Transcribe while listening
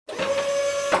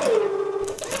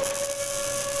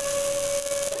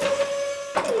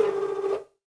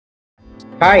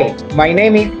Hi, my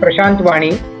name is Prashant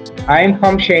Vani. I am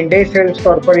from Shende Sales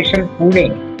Corporation, Pune,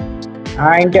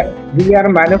 and we are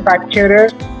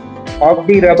manufacturers of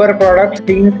the rubber products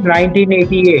since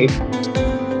 1988.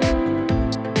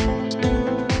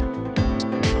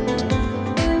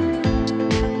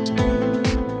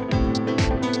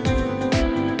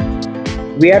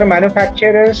 We are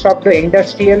manufacturers of the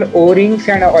industrial O-rings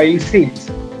and oil seals,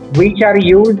 which are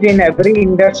used in every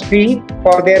industry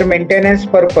for their maintenance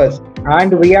purpose.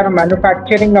 And we are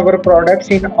manufacturing our products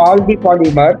in all the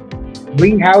polymer.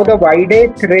 We have the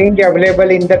widest range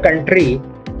available in the country,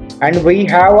 and we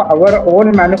have our own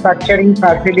manufacturing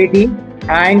facility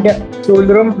and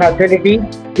toolroom facility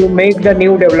to make the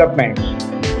new developments.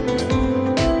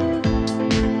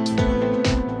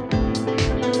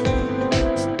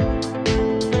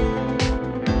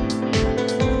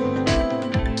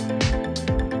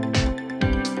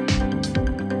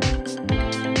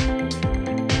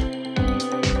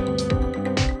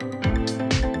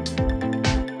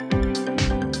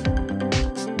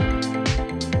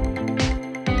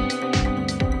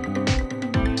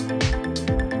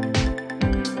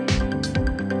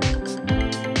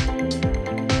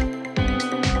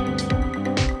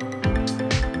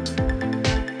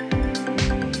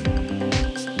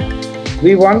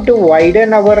 We want to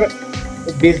widen our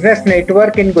business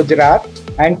network in Gujarat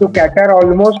and to cater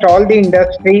almost all the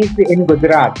industries in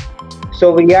Gujarat.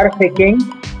 So we are seeking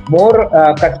more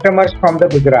customers from the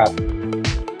Gujarat.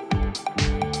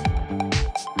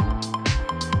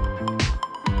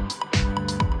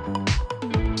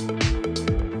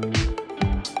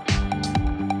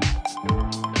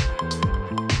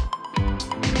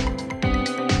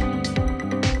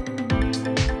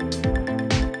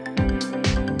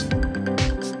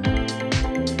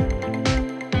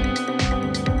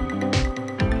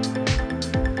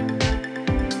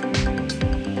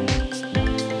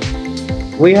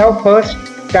 We have first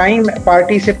time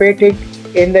participated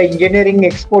in the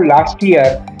ENGIEXPO last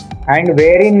year, and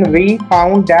wherein we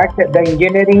found that the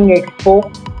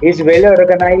ENGIEXPO is well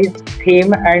organized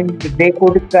theme and they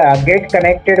could get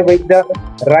connected with the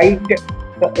right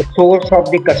source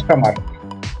of the customer.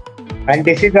 And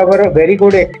this is our very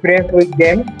good experience with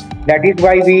them. That is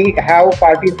why we have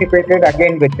participated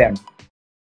again with them.